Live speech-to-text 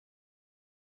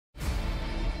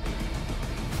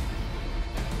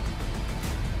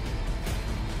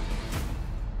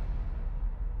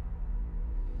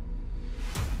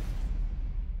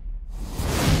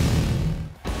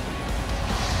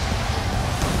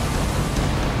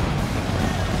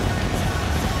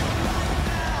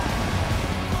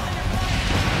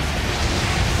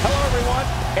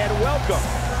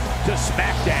to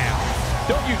Smackdown.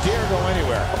 Don't you dare go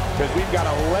anywhere, because we've got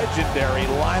a legendary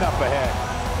lineup ahead.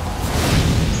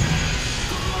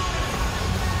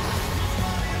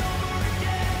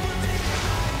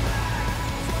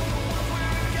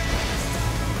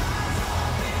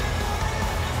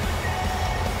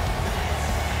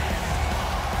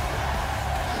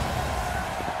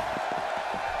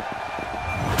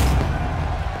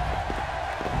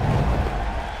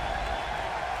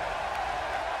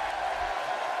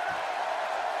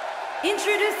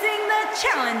 Introducing the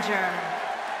challenger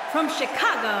from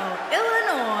Chicago,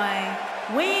 Illinois,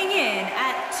 weighing in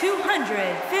at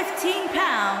 215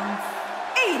 pounds,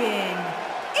 Aiden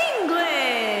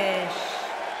English.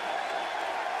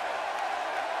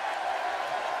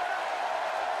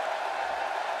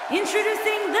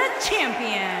 Introducing the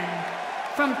champion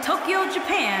from Tokyo,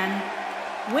 Japan,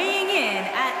 weighing in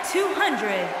at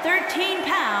 213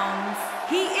 pounds,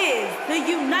 he is the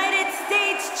United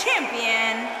States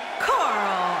champion,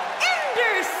 Karl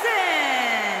Anderson.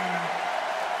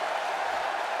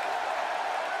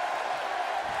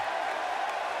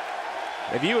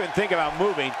 If you didn't think about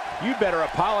moving, you better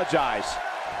apologize.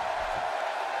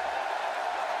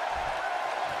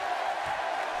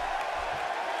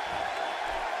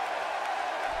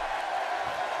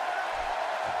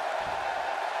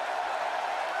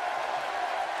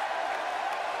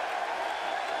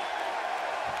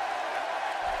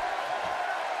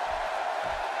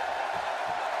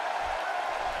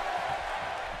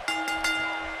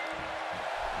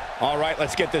 All right,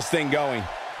 let's get this thing going.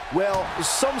 Well,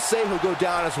 some say he'll go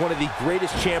down as one of the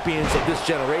greatest champions of this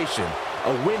generation.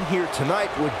 A win here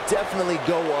tonight would definitely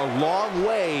go a long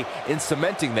way in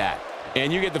cementing that.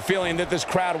 And you get the feeling that this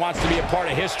crowd wants to be a part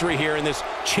of history here in this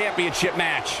championship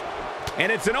match.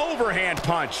 And it's an overhand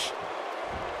punch.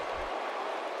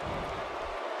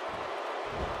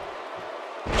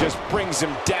 Just brings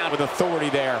him down with authority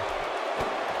there.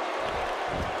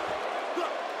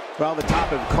 Well, on the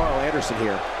top of Karl Anderson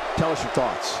here. Tell us your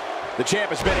thoughts. The champ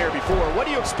has been here before. What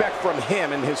do you expect from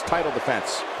him in his title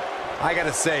defense? I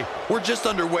gotta say, we're just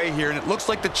underway here, and it looks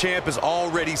like the champ is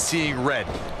already seeing red.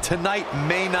 Tonight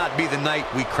may not be the night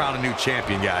we crown a new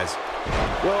champion, guys.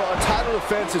 Well, a title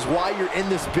defense is why you're in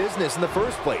this business in the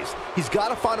first place. He's got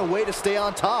to find a way to stay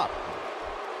on top.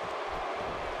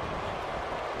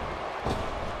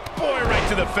 Boy, right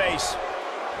to the face.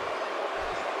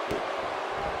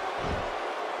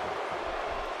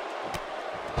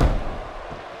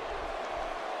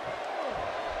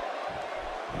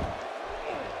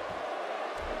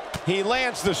 He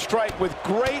lands the strike with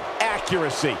great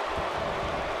accuracy. Look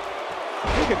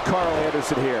at Karl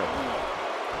Anderson here.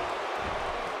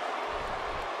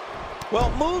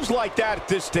 Well, moves like that at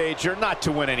this stage are not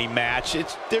to win any match.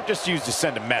 They're just used to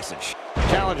send a message.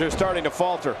 Challenger starting to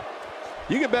falter.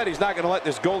 You can bet he's not going to let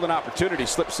this golden opportunity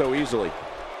slip so easily.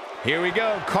 Here we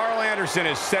go. Karl Anderson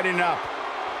is setting up.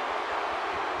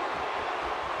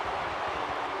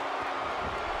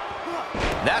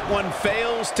 That one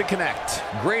fails to connect.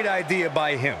 Great idea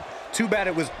by him. Too bad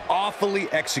it was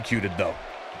awfully executed, though.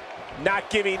 Not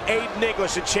giving Aiden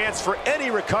English a chance for any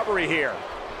recovery here.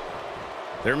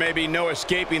 There may be no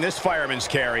escaping this fireman's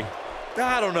carry.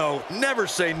 I don't know. Never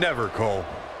say never, Cole.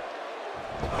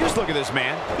 Just look at this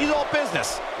man. He's all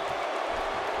business.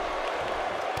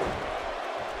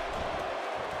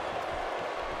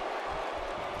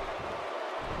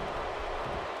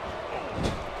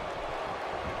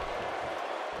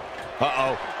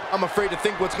 Uh-oh. I'm afraid to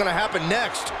think what's going to happen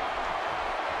next.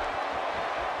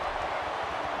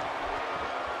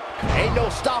 Ain't no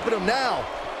stopping him now.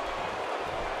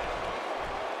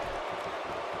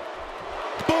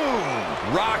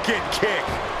 Boom! Rocket kick.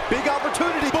 Big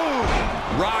opportunity. Boom!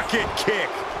 Rocket kick.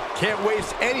 Can't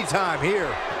waste any time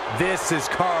here. This is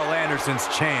Karl Anderson's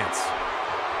chance.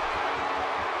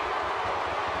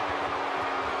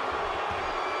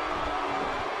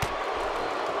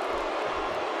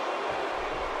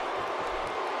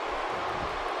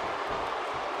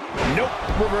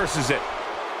 Nope, reverses it.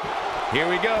 Here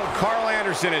we go. Karl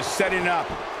Anderson is setting up.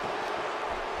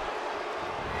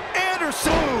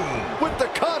 Anderson with the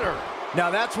cutter. Now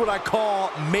that's what I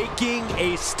call making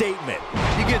a statement.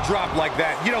 You get dropped like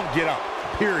that, you don't get up,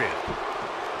 period.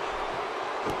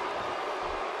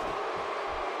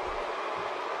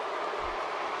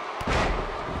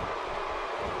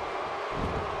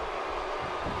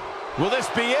 Will this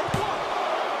be it?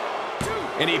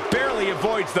 And he barely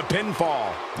avoids the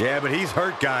pinfall. Yeah, but he's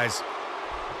hurt, guys.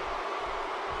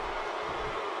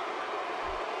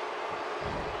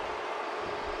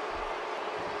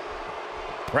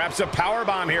 Perhaps a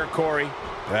powerbomb here, Corey.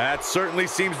 That certainly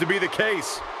seems to be the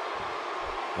case.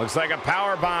 Looks like a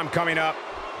powerbomb coming up.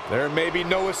 There may be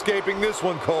no escaping this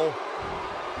one, Cole.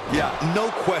 Yeah, no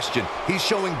question. He's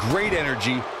showing great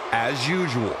energy as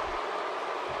usual.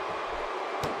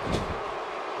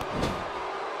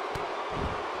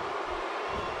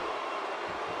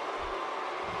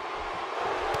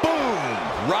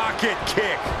 Boom! Rocket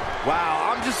kick.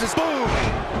 Wow, I'm just as... Boom!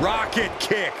 Rocket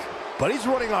kick. But he's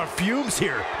running on fumes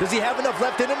here. Does he have enough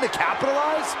left in him to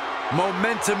capitalize?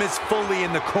 Momentum is fully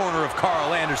in the corner of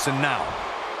Karl Anderson now.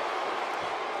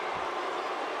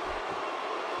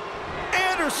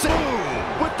 Anderson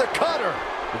boom, with the cutter.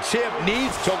 The champ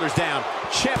needs shoulders down.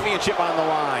 Championship on the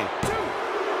line. 2,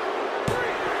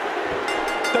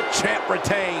 3. The champ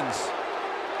retains.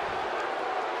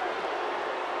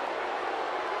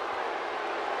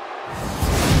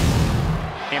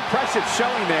 Impressive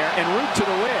showing there en route to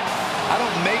the win. I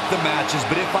don't make the matches,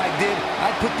 but if I did,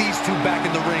 I'd put these two back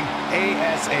in the ring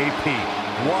ASAP.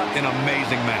 What an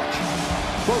amazing match.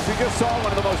 Folks, we just saw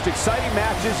one of the most exciting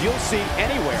matches you'll see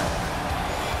anywhere.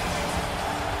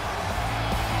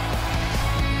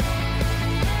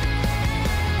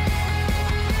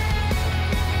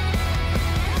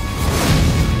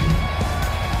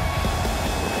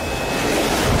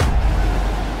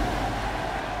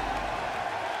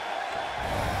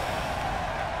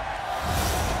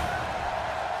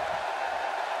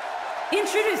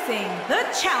 Introducing the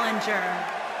challenger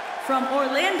from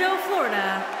Orlando,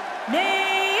 Florida,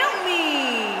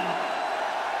 Naomi.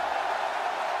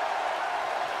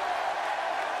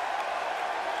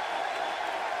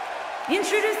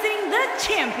 Introducing the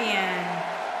champion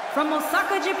from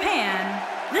Osaka, Japan,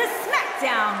 the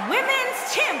Smackdown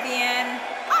Women's Champion,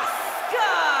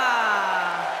 Asuka.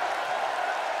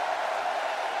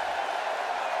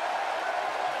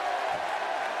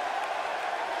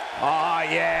 Oh,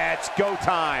 yeah, it's go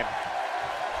time.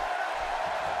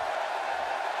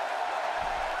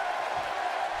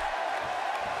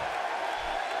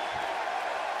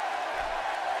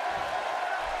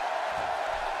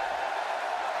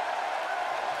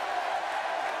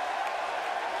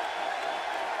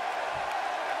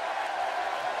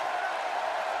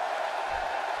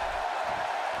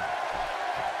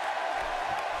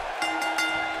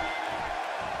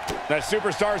 The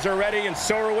superstars are ready, and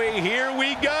so are we. Here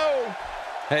we go.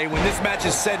 Hey, when this match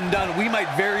is said and done, we might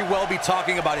very well be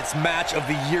talking about its match of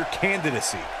the year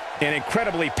candidacy. An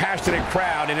incredibly passionate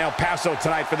crowd in El Paso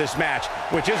tonight for this match,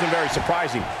 which isn't very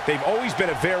surprising. They've always been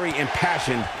a very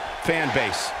impassioned fan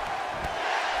base.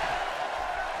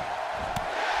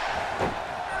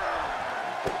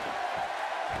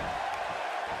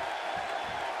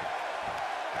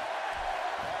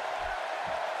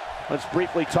 Let's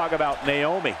briefly talk about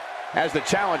Naomi. As the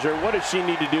challenger, what does she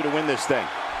need to do to win this thing?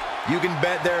 You can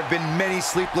bet there have been many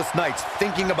sleepless nights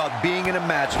thinking about being in a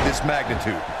match of this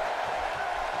magnitude.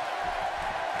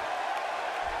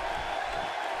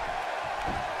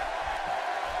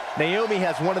 Naomi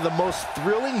has one of the most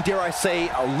thrilling, dare I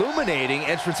say, illuminating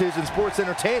entrances in sports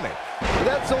entertainment. But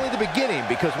that's only the beginning,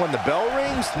 because when the bell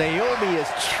rings, Naomi is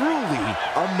truly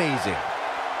amazing.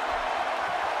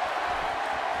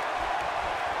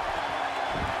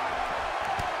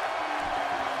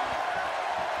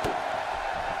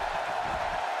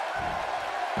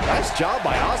 Nice job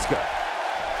by Asuka.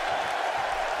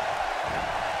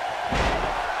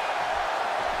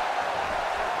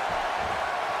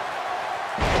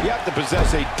 You have to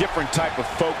possess a different type of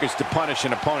focus to punish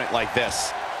an opponent like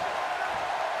this.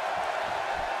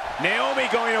 Naomi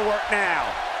going to work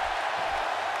now.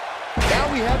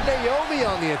 Now we have Naomi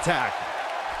on the attack.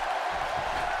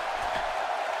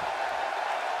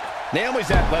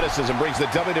 Naomi's athleticism brings the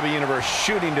WWE Universe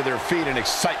shooting to their feet in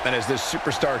excitement as this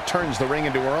superstar turns the ring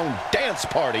into her own dance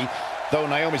party, though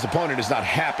Naomi's opponent is not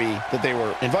happy that they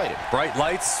were invited. Bright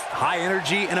lights, high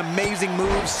energy, and amazing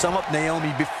moves sum up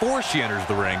Naomi before she enters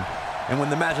the ring. And when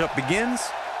the matchup begins,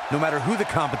 no matter who the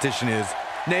competition is,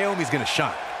 Naomi's going to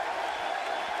shine.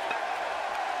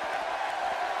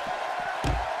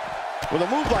 With a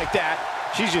move like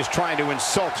that, she's just trying to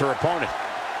insult her opponent.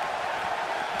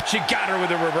 She got her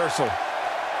with a reversal.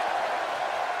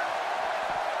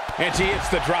 And she hits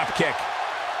the drop kick.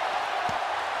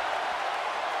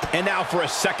 And now for a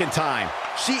second time.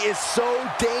 She is so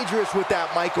dangerous with that,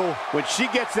 Michael. When she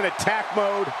gets in attack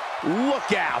mode,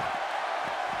 look out.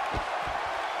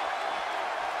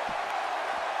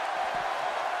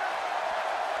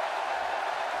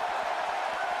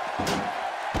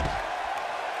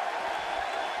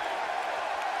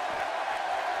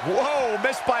 Whoa,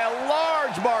 missed by a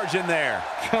large margin there.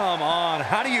 Come on,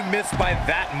 how do you miss by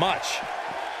that much?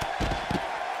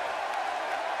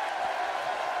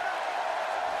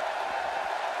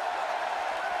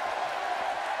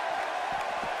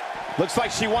 Looks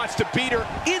like she wants to beat her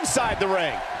inside the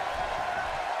ring.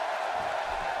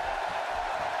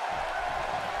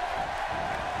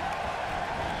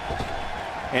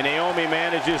 And Naomi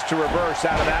manages to reverse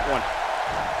out of that one.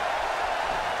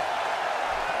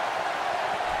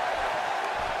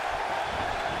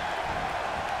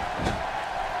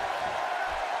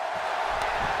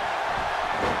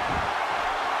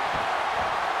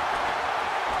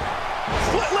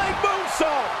 Split leg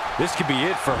moonsault. This could be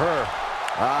it for her.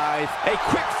 A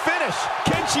quick finish.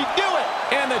 Can she do it?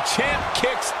 And the champ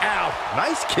kicks out.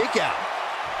 Nice kick out.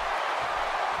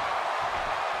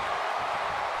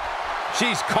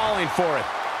 She's calling for it.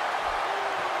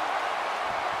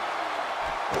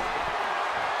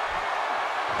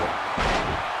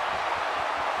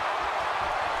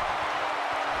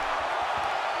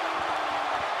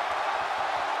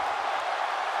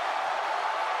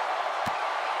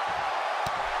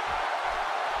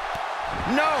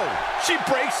 No, she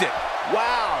breaks it.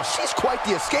 Wow, she's quite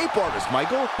the escape artist,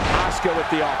 Michael. Asuka with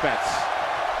the offense.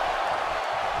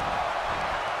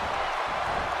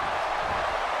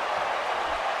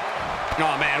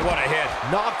 Oh, man, what a hit.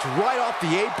 Knocked right off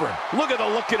the apron. Look at the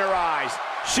look in her eyes.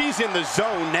 She's in the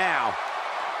zone now.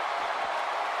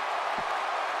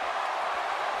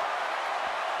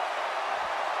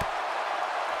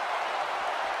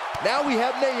 Now we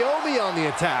have Naomi on the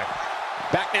attack.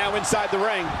 Back now inside the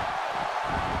ring.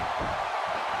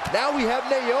 Now we have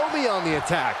Naomi on the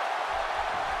attack.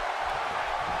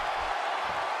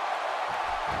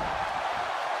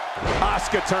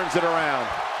 Asuka turns it around.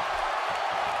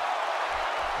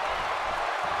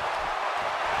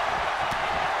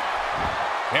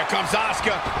 Here comes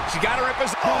Asuka. She got her in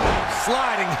position. Oh,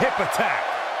 sliding hip attack.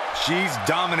 She's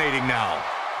dominating now.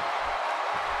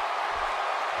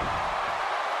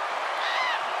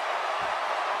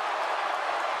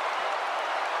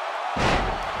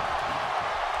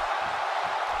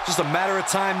 Just a matter of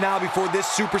time now before this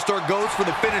superstar goes for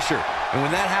the finisher. And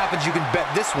when that happens, you can bet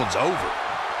this one's over.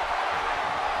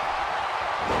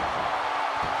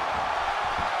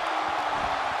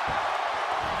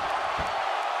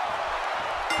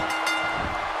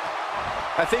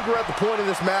 I think we're at the point in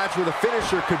this match where the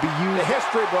finisher could be used. The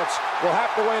history books will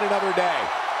have to wait another day.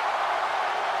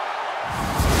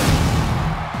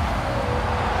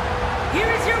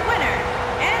 Here is your winner,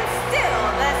 and still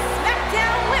the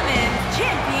Smackdown Women's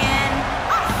Champion,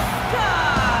 Asuka!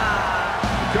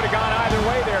 Could have gone either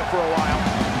way there for a while.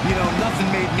 You know, nothing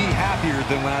made me happier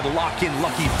than when I'd lock in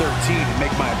Lucky 13 and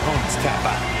make my opponents tap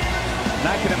out. And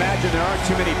I can imagine there aren't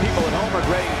too many people at home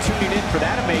regretting tuning in for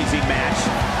that amazing match.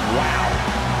 Wow.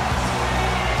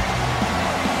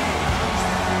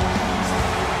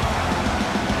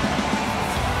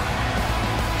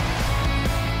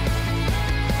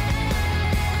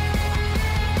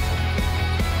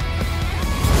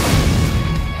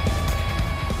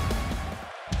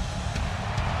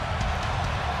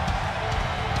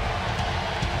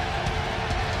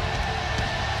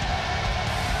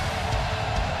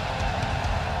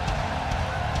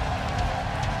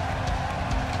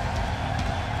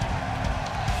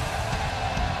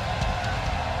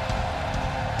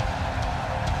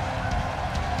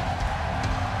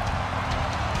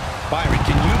 Byron,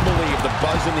 can you believe the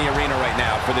buzz in the arena right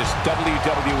now for this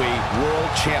WWE World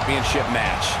Championship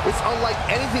match? It's unlike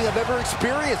anything I've ever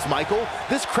experienced, Michael.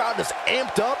 This crowd is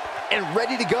amped up and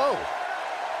ready to go.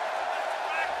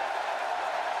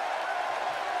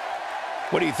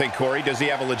 What do you think, Corey? Does he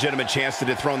have a legitimate chance to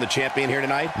dethrone the champion here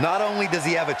tonight? Not only does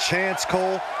he have a chance,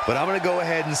 Cole, but I'm going to go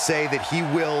ahead and say that he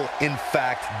will, in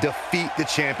fact, defeat the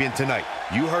champion tonight.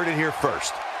 You heard it here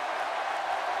first.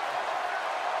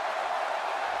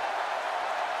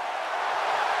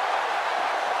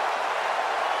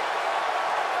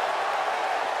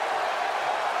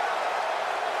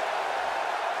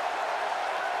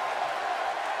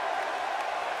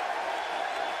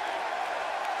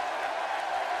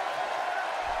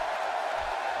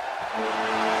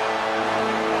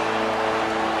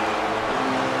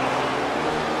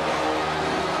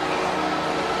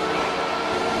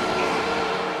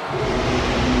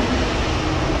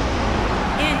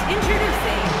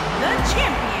 Introducing the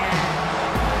champion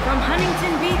from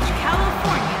Huntington Beach,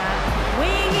 California,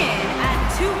 weighing in at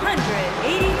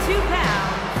 282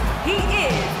 pounds, he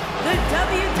is the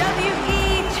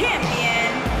WWE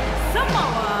Champion,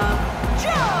 Samoa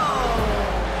Joe!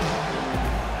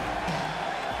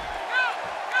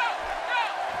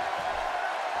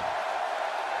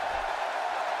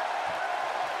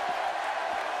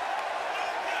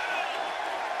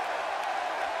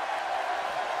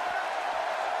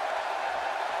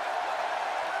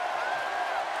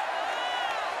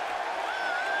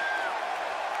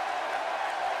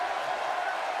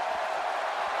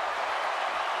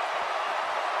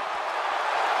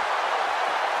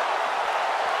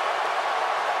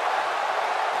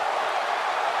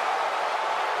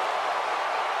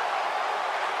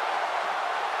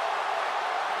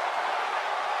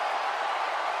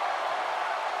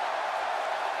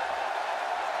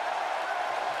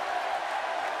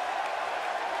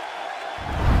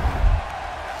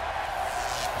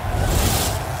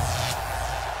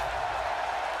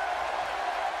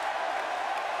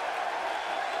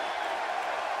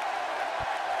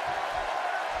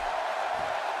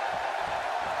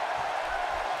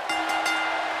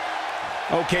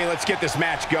 Okay, let's get this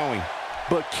match going.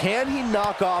 But can he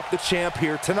knock off the champ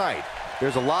here tonight?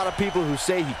 There's a lot of people who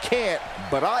say he can't,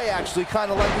 but I actually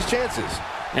kind of like his chances.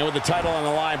 And with the title on the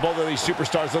line, both of these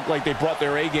superstars look like they brought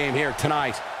their A game here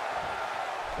tonight.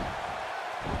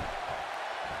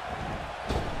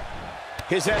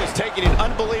 His head is taking an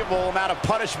unbelievable amount of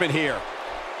punishment here.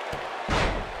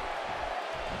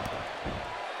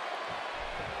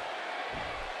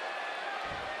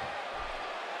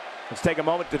 Let's take a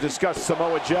moment to discuss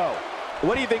Samoa Joe.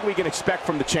 What do you think we can expect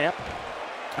from the champ?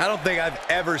 I don't think I've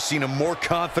ever seen a more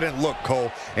confident look,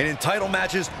 Cole. And in title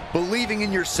matches, believing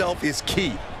in yourself is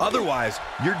key. Otherwise,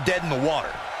 you're dead in the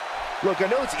water. Look, I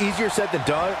know it's easier said than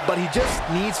done, but he just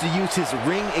needs to use his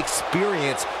ring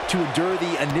experience to endure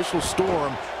the initial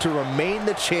storm to remain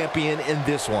the champion in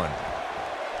this one.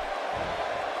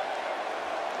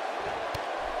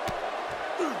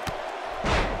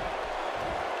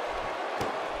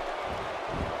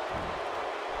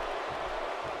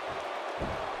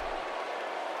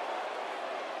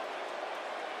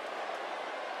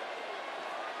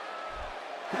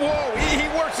 Whoa, he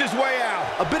works his way out.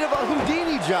 A bit of a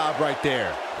Houdini job right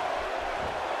there.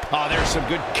 Oh, there's some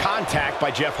good contact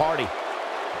by Jeff Hardy.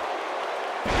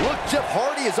 Look, Jeff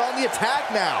Hardy is on the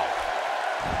attack now.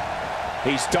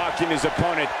 He's stalking his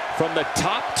opponent from the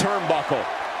top turnbuckle.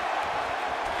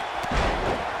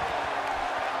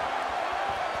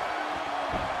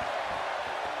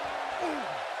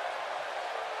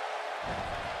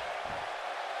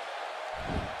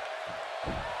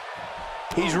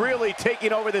 He's really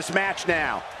taking over this match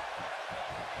now.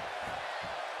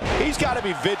 He's got to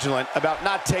be vigilant about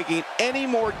not taking any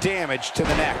more damage to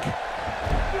the neck.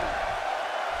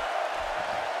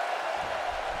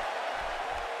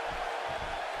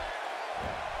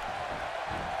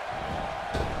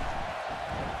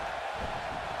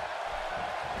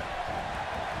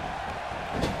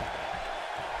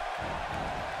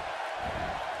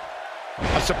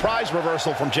 A surprise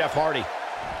reversal from Jeff Hardy.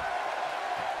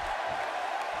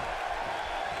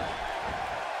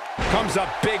 Comes up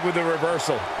big with the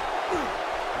reversal.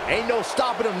 Ain't no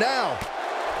stopping him now.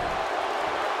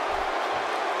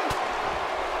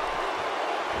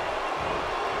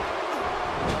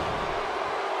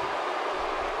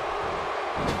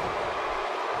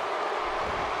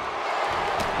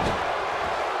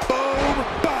 Boom,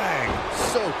 bang.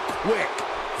 So quick.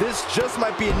 This just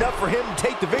might be enough for him to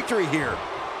take the victory here.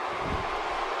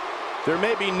 There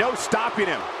may be no stopping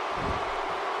him.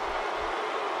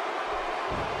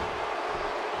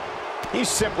 He's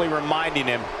simply reminding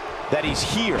him that he's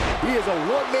here. He is a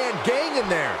one-man gang in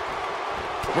there.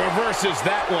 Reverses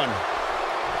that one.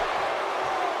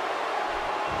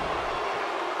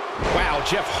 Wow,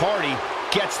 Jeff Hardy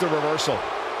gets the reversal.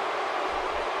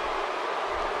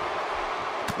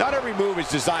 Not every move is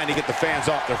designed to get the fans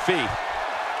off their feet.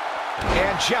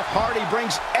 And Jeff Hardy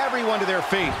brings everyone to their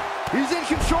feet. He's in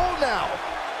control now.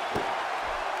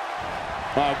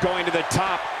 Going to the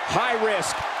top, high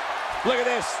risk. Look at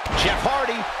this. Jeff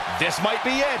Hardy, this might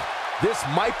be it. This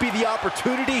might be the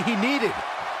opportunity he needed.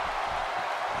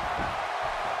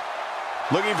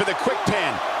 Looking for the quick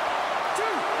pin.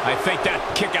 I think that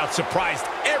kick out surprised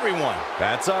everyone.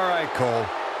 That's all right, Cole.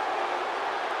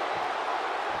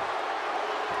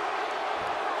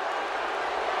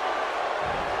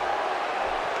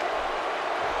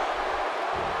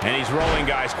 And he's rolling,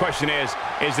 guys. Question is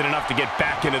it enough to get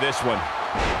back into this one?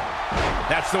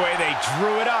 That's the way they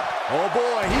drew it up. Oh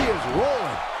boy, he is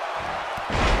rolling.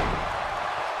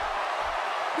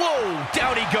 Whoa,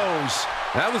 down he goes.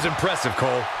 That was impressive,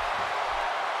 Cole.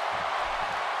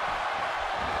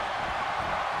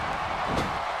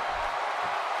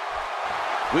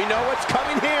 We know what's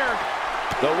coming here.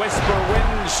 The whisper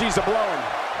wind, she's a-blowing.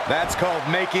 That's called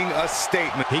making a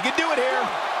statement. He can do it here.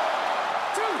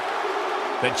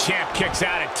 The champ kicks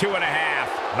out at 2.5.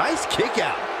 Nice kick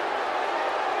out.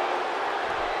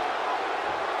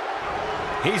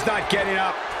 He's not getting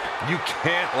up. You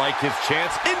can't like his chance.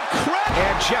 Incredible!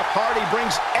 And Jeff Hardy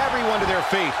brings everyone to their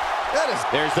feet.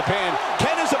 There's the pin.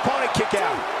 Can his opponent kick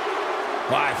out?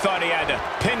 Well, I thought he had to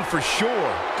pin for sure.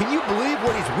 Can you believe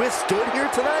what he's withstood here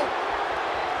tonight?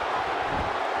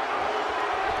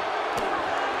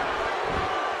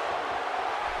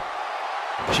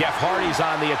 Jeff Hardy's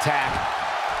on the attack.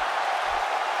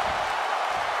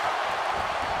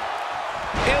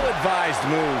 Ill-advised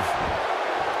move.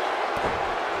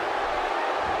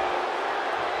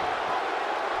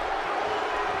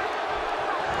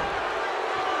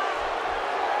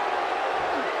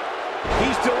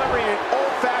 He's delivering an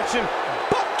old-fashioned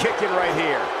butt kicking right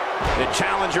here. The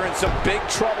challenger in some big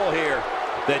trouble here.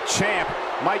 The champ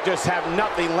might just have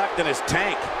nothing left in his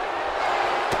tank.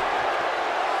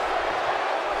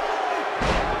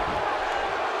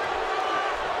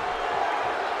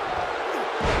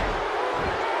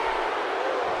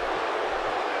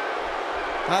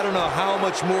 I don't know how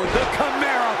much more. The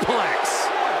Chimeraplex.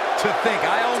 To think,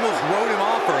 I almost wrote him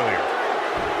off earlier.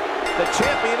 The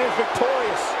champion is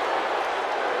victorious.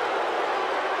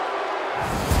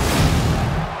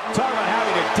 Talk about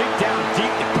having to dig down deep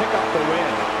to pick up the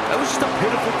win. That was just a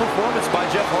pitiful performance by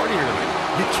Jeff Hardy here tonight.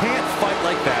 You can't fight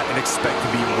like that and expect to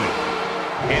be winning.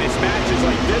 And it's matches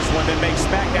like this one that make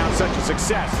Smackdown such a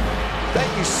success.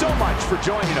 Thank you so much for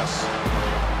joining us.